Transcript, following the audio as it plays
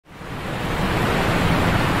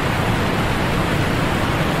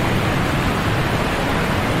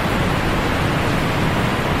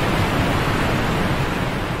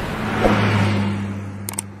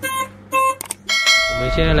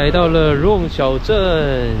现在来到了Rom小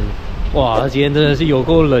镇。哇，今天真的是有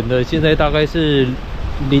够冷的，现在大概是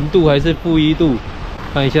0度还是-1度？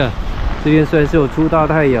看一下，这边虽然是有出大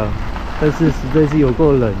太阳，但是实在是有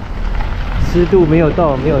够冷，湿度没有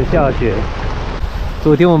到，没有下雪。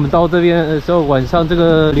昨天我们到这边的时候，晚上这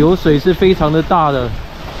个流水是非常的大的，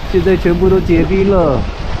现在全部都结冰了。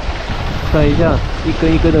看一下，一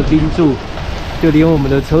根一根的冰柱，就连我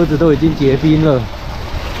们的车子都已经结冰了。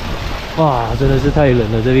哇，真的是太冷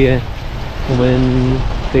了这边。我们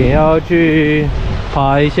等一下要去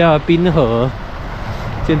爬一下冰河，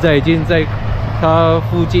现在已经在它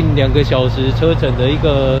附近2个小时车程的一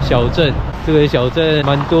个小镇。这个小镇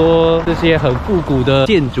蛮多这些很复古的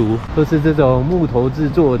建筑，都是这种木头制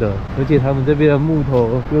作的，而且他们这边的木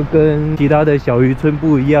头又跟其他的小渔村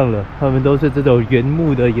不一样了，他们都是这种原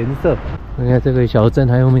木的颜色。看看这个小镇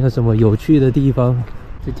还有没有什么有趣的地方？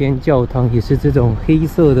这间教堂也是这种黑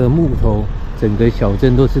色的木头，整个小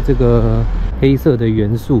镇都是这个黑色的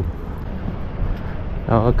元素。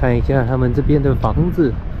然后看一下他们这边的房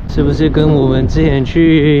子，是不是跟我们之前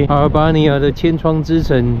去阿尔巴尼亚的千窗之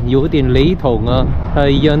城有点雷同啊？它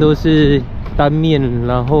一样都是单面，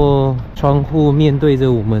然后窗户面对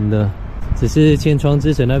着我们的，只是千窗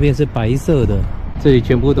之城那边是白色的，这里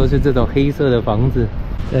全部都是这种黑色的房子。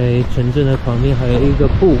在城镇的旁边还有一个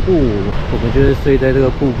瀑布，我们就是睡在这个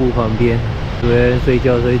瀑布旁边。昨天睡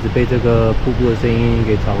觉的时候一直被这个瀑布的声音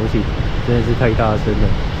给吵醒，真的是太大声了。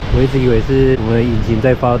我一直以为是我们引擎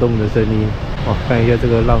在发动的声音。哇，看一下这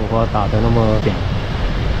个浪花打得那么响。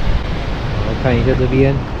来看一下这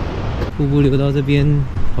边，瀑布流到这边，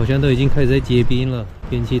好像都已经开始在结冰了。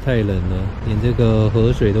天气太冷了，连这个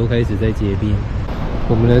河水都开始在结冰。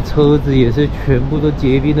我们的车子也是全部都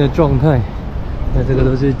结冰的状态。那这个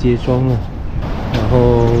都是结霜了，然后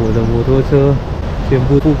我的摩托车全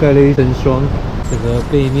部覆盖了一层霜，整个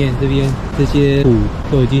背面这边这些土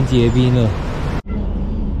都已经结冰了。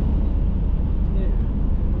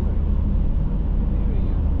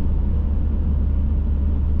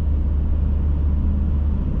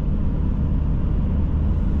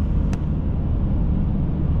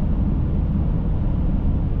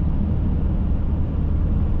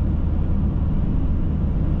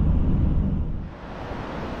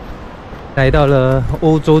来到了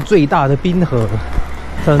欧洲最大的冰河，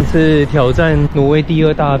上次挑战挪威第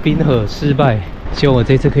2大冰河失败，希望我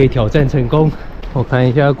这次可以挑战成功。我看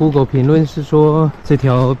一下 Google 评论是说，这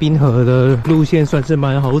条冰河的路线算是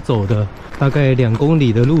蛮好走的，大概2公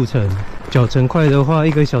里的路程，脚程快的话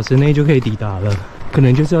1个小时内就可以抵达了。可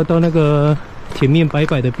能就是要到那个前面白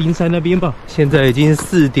白的冰山那边吧。现在已经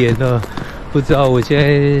4点了，不知道我现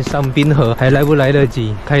在上冰河还来不来得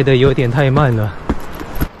及，开得有点太慢了。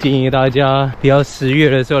建议大家不要10月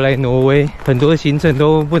的时候来挪威，很多行程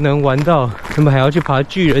都不能玩到，他们还要去爬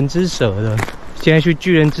巨人之蛇的。现在去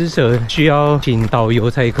巨人之蛇需要请导游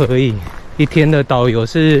才可以，1天的导游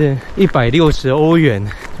是160欧元，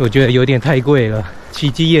我觉得有点太贵了。奇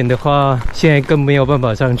迹岩的话，现在更没有办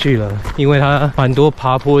法上去了，因为它蛮多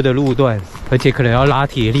爬坡的路段，而且可能要拉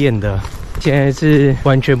铁链的，现在是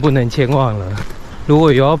完全不能前往了。如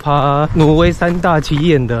果有要爬挪威3大奇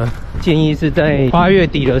岩的，建议是在8月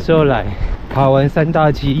底的时候来，爬完3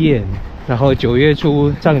大奇岩，然后9月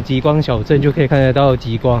初上极光小镇就可以看得到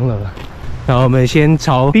极光了。然后我们先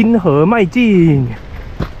朝冰河迈进。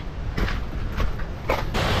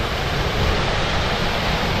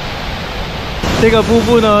这个瀑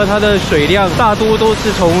布呢，它的水量大多都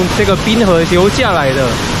是从这个冰河流下来的，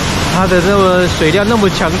它的这个水量那么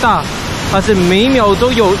强大，它是每秒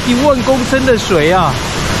都有10000公升的水啊，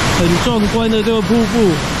很壮观的这个瀑布，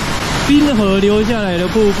冰河流下来的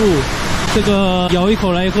瀑布，这个咬一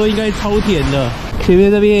口来喝应该超甜的。前面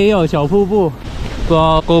这边也有小瀑布，不知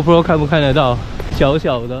道 GoPro 看不看得到，小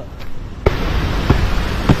小的。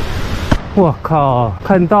哇靠，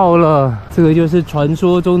看到了，这个就是传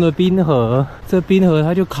说中的冰河。这冰河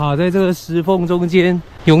它就卡在这个石缝中间，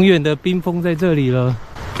永远的冰封在这里了。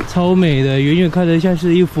超美的，远远看着像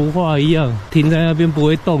是一幅画一样，停在那边不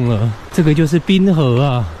会动了。这个就是冰河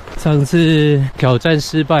啊！上次挑战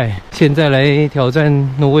失败，现在来挑战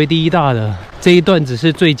挪威第1大的。这一段只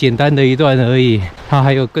是最简单的一段而已，它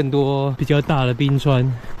还有更多比较大的冰川。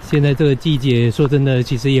现在这个季节，说真的，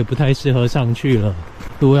其实也不太适合上去了。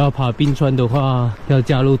如果要爬冰川的话，要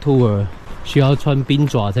加入 tour， 需要穿冰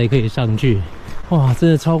爪才可以上去。哇，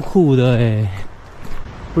真的超酷的哎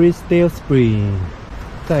 ！Briksdalsbreen。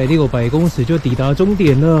在600公尺就抵达终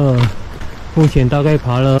点了，目前大概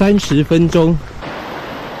爬了30分钟。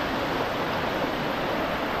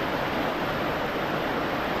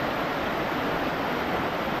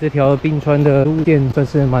这条冰川的路线算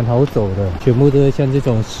是蛮好走的，全部都是像这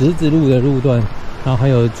种石子路的路段，然后还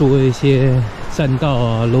有做一些栈道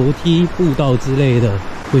啊、楼梯、步道之类的，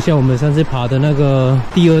不像我们上次爬的那个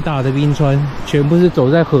第2大的冰川，全部是走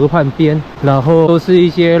在河畔边，然后都是一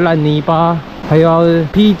些烂泥巴，还要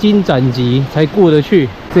披荆斩棘才过得去。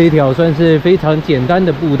这一条算是非常简单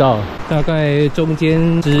的步道，大概中间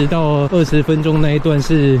10到20分钟那一段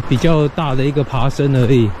是比较大的一个爬升而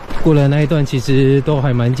已，过了那一段其实都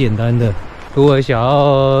还蛮简单的。如果想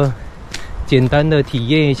要简单的体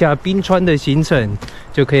验一下冰川的行程，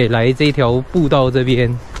就可以来这条步道这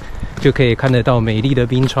边，就可以看得到美丽的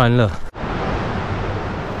冰川了。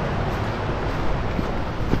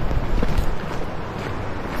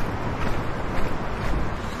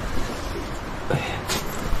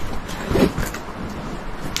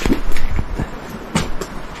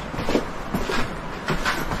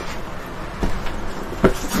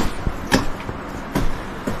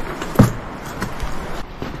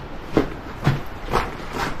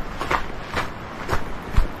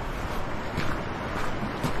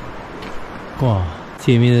哇，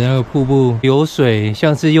前面的那个瀑布流水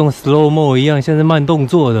像是用 slow mo 一样，像是慢动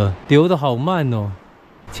作的，流得好慢哦。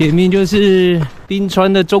前面就是冰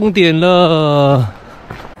川的终点了，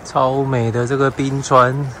超美的这个冰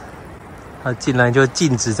川，它竟然就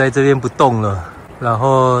静止在这边不动了，然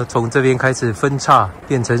后从这边开始分叉，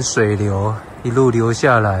变成水流，一路流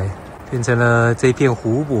下来，变成了这片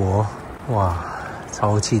湖泊，哇，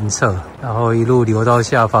超清澈，然后一路流到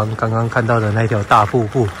下方，刚刚看到的那条大瀑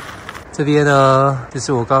布。这边呢，就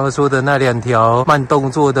是我刚刚说的那2条慢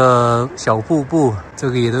动作的小瀑布，这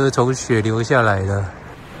个也都是从雪流下来的。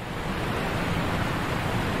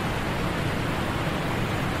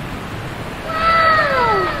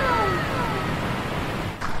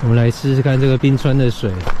我们来试试看这个冰川的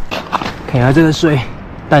水，看一下这个水，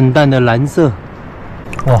淡淡的蓝色，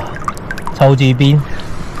哇，超级冰。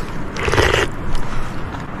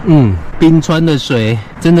冰川的水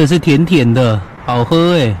真的是甜甜的，好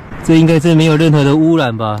喝哎。这应该是没有任何的污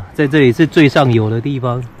染吧，在这里是最上游的地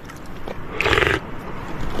方，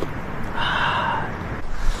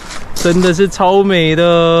真的是超美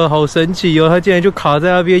的，好神奇哦！它竟然就卡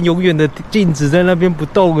在那边，永远的静止在那边不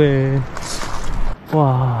动哎！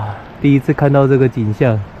哇，第一次看到这个景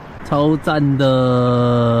象，超赞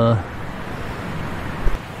的！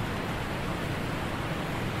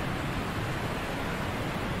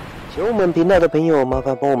喜欢我们频道的朋友，麻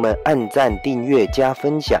烦帮我们按赞、订阅、加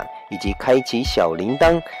分享，以及开启小铃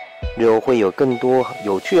铛，日后会有更多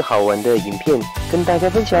有趣好玩的影片跟大家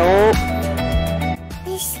分享哦。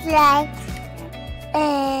Please like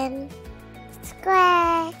and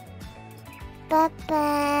subscribe. Bye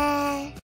bye.